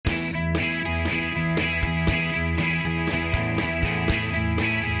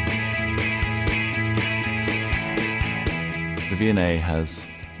V&A has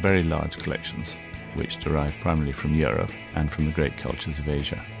very large collections, which derive primarily from Europe and from the great cultures of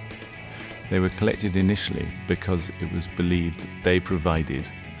Asia. They were collected initially because it was believed that they provided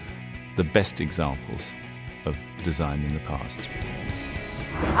the best examples of design in the past.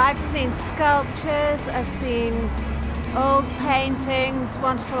 I've seen sculptures, I've seen old paintings,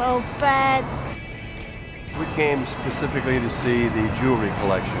 wonderful old beds. We came specifically to see the jewellery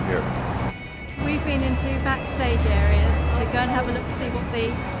collection here. We've been into backstage areas to go and have a look to see what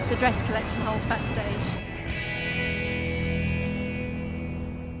the dress collection holds backstage.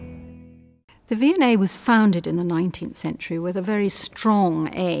 The V&A was founded in the 19th century with a very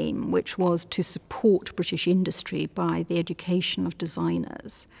strong aim, which was to support British industry by the education of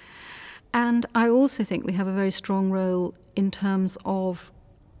designers. And I also think we have a very strong role in terms of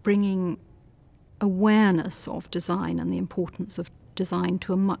bringing awareness of design and the importance of design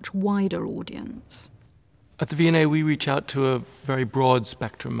to a much wider audience. At the V&A, we reach out to a very broad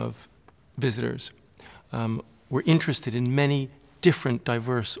spectrum of visitors. We're interested in many different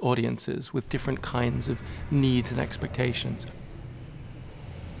diverse audiences with different kinds of needs and expectations.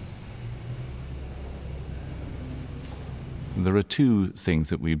 There are two things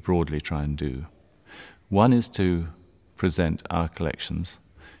that we broadly try and do. One is to present our collections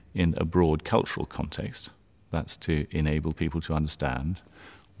in a broad cultural context. That's to enable people to understand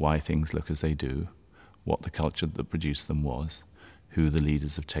why things look as they do, what the culture that produced them was, who the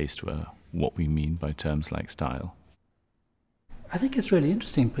leaders of taste were, what we mean by terms like style. I think it's really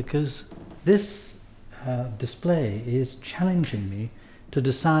interesting because this display is challenging me to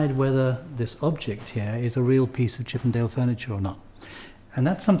decide whether this object here is a real piece of Chippendale furniture or not. And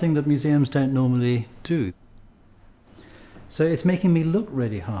that's something that museums don't normally do. So it's making me look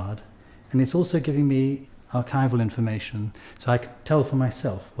really hard, and it's also giving me archival information so I can tell for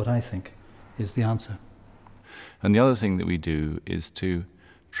myself what I think is the answer. And the other thing that we do is to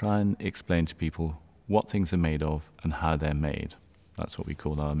try and explain to people what things are made of and how they're made. That's what we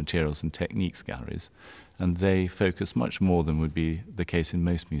call our materials and techniques galleries. And they focus much more than would be the case in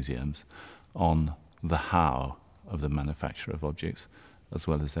most museums on the how of the manufacture of objects as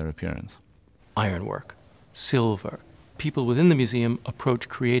well as their appearance. Ironwork, silver. People within the museum approach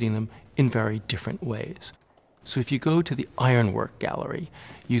creating them in very different ways. So if you go to the Ironwork Gallery,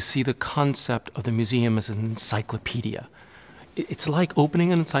 you see the concept of the museum as an encyclopedia. It's like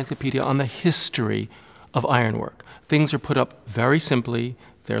opening an encyclopedia on the history of ironwork. Things are put up very simply,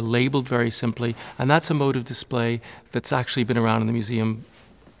 they're labeled very simply, and that's a mode of display that's actually been around in the museum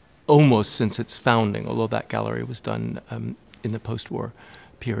almost since its founding, although that gallery was done in the post-war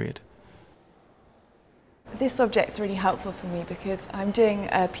period. This object's really helpful for me because I'm doing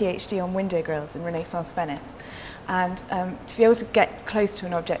a PhD on window grills in Renaissance Venice, and to be able to get close to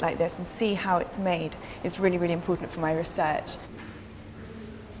an object like this and see how it's made is really, really important for my research.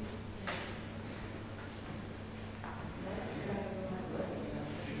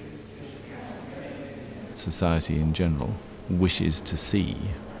 Society in general wishes to see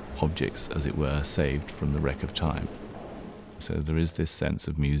objects, as it were, saved from the wreck of time. So there is this sense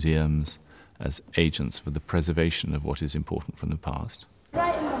of museums as agents for the preservation of what is important from the past.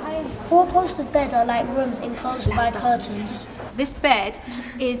 Four-posted beds are like rooms enclosed by curtains. This bed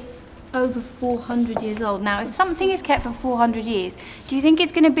is over 400 years old. Now, if something is kept for 400 years, do you think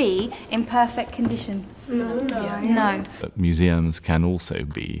it's going to be in perfect condition? No. But museums can also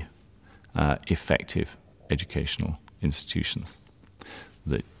be effective educational institutions,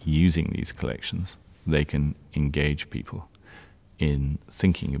 that using these collections, they can engage people in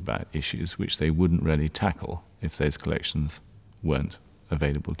thinking about issues which they wouldn't really tackle if those collections weren't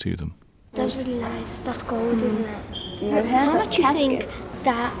available to them. That's really nice. That's gold, isn't it? Yeah. How much do you think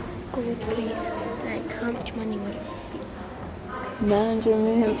that gold, please? Like, how much money would it be? £900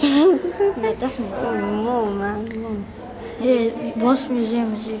 million or something? No, that's more. Oh, more, man, more. Yeah, most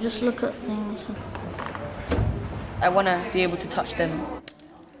museums, you just look at things. I want to be able to touch them.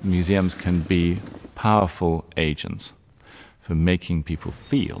 Museums can be powerful agents for making people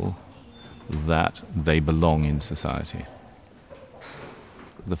feel that they belong in society.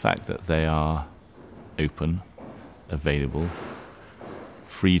 The fact that they are open, available,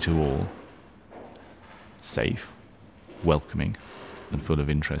 free to all, safe, welcoming, and full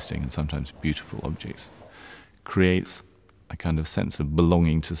of interesting and sometimes beautiful objects creates a kind of sense of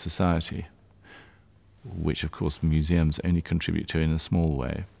belonging to society, which of course museums only contribute to in a small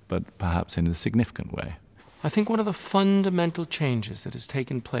way, but perhaps in a significant way. I think one of the fundamental changes that has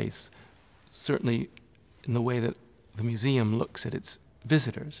taken place, certainly in the way that the museum looks at its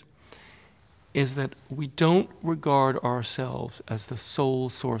visitors, is that we don't regard ourselves as the sole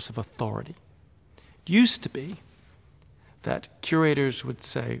source of authority. It used to be that curators would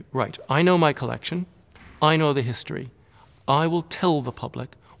say, right, I know my collection, I know the history, I will tell the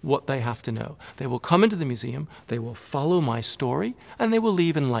public what they have to know. They will come into the museum, they will follow my story, and they will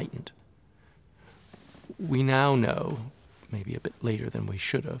leave enlightened. We now know, maybe a bit later than we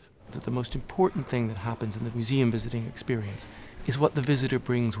should have, that the most important thing that happens in the museum visiting experience is what the visitor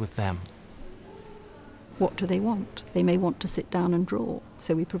brings with them. What do they want? They may want to sit down and draw,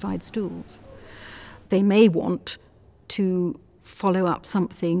 so we provide stools. They may want to follow up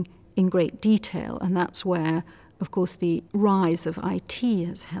something in great detail, and that's where, of course, the rise of IT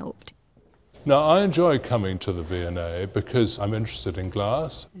has helped. Now, I enjoy coming to the V&A because I'm interested in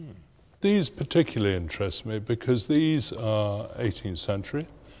glass. These particularly interest me because these are 18th century,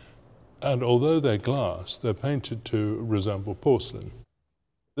 and although they're glass, they're painted to resemble porcelain.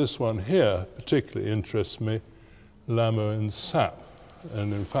 This one here particularly interests me, Lamo in sap,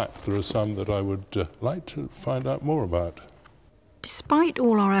 and in fact there are some that I would like to find out more about. Despite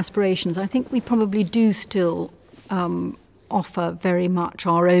all our aspirations, I think we probably do still offer very much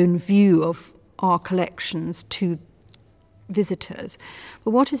our own view of our collections to visitors.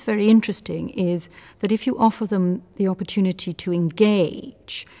 But what is very interesting is that if you offer them the opportunity to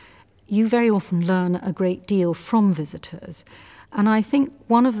engage, you very often learn a great deal from visitors. And I think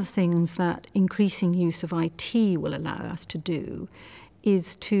one of the things that increasing use of IT will allow us to do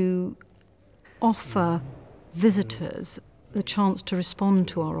is to offer visitors the chance to respond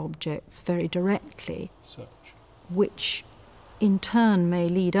to our objects very directly, which in turn may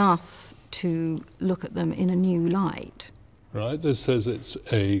lead us to look at them in a new light. Right, this says it's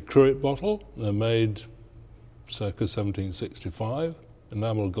a cruet bottle. They're made circa 1765,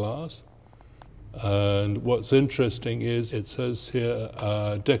 enamel glass. And what's interesting is it says here,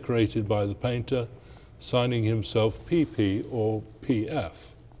 decorated by the painter, signing himself PP or PF.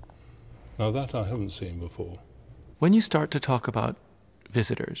 Now that I haven't seen before. When you start to talk about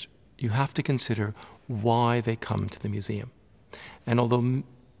visitors, you have to consider why they come to the museum. And although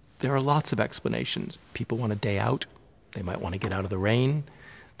there are lots of explanations, people want a day out, they might want to get out of the rain,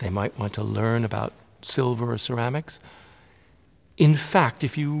 they might want to learn about silver or ceramics. In fact,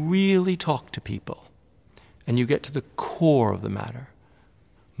 if you really talk to people and you get to the core of the matter,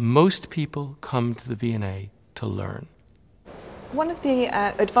 most people come to the V&A to learn. One of the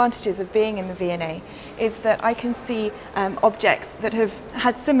advantages of being in the V&A is that I can see objects that have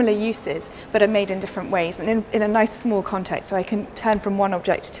had similar uses but are made in different ways and in a nice small context, so I can turn from one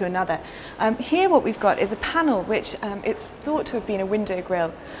object to another. Here what we've got is a panel which it's thought to have been a window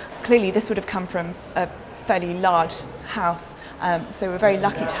grille. Clearly this would have come from a fairly large house, so we're very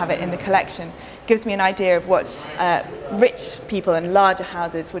lucky to have it in the collection. It gives me an idea of what rich people in larger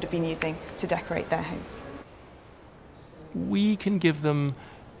houses would have been using to decorate their homes. We can give them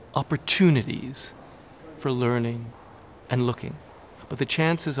opportunities for learning and looking. But the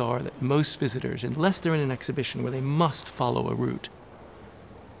chances are that most visitors, unless they're in an exhibition where they must follow a route,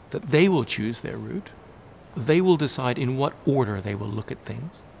 that they will choose their route. They will decide in what order they will look at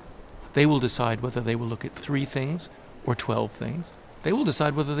things. They will decide whether they will look at 3 things or 12 things. They will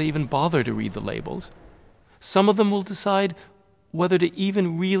decide whether they even bother to read the labels. Some of them will decide whether to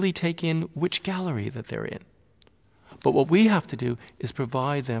even really take in which gallery that they're in. But what we have to do is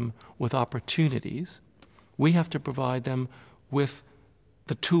provide them with opportunities. We have to provide them with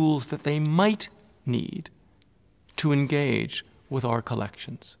the tools that they might need to engage with our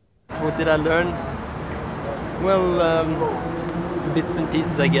collections. What did I learn? Well, bits and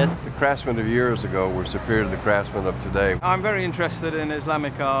pieces, I guess. The craftsmen of years ago were superior to the craftsmen of today. I'm very interested in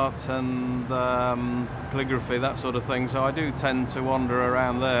Islamic art and calligraphy, that sort of thing, so I do tend to wander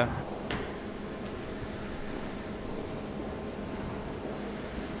around there.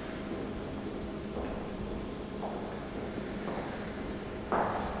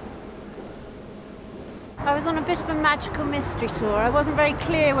 I was on a bit of a magical mystery tour. I wasn't very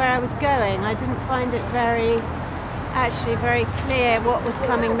clear where I was going. I didn't find it very clear what was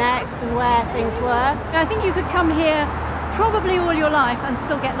coming next and where things were. I think you could come here probably all your life and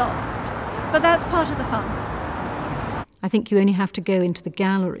still get lost, but that's part of the fun. I think you only have to go into the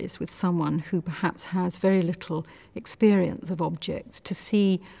galleries with someone who perhaps has very little experience of objects to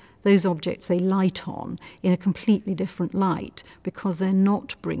see those objects they light on in a completely different light because they're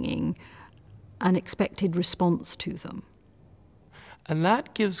not bringing an expected response to them. And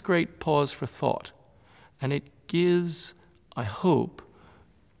that gives great pause for thought. And it gives, I hope,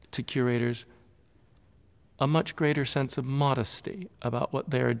 to curators a much greater sense of modesty about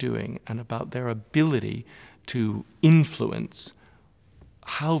what they're doing and about their ability to influence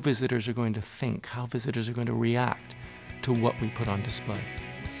how visitors are going to think, how visitors are going to react to what we put on display.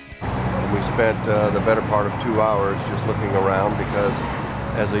 and we spent the better part of 2 hours just looking around because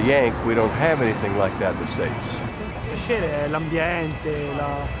as a Yank, we don't have anything like that in the States. Il piacere è l'ambiente,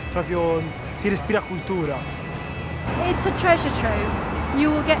 proprio si respira cultura. It's a treasure trove. You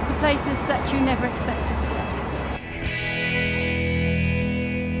will get to places that you never expected to go.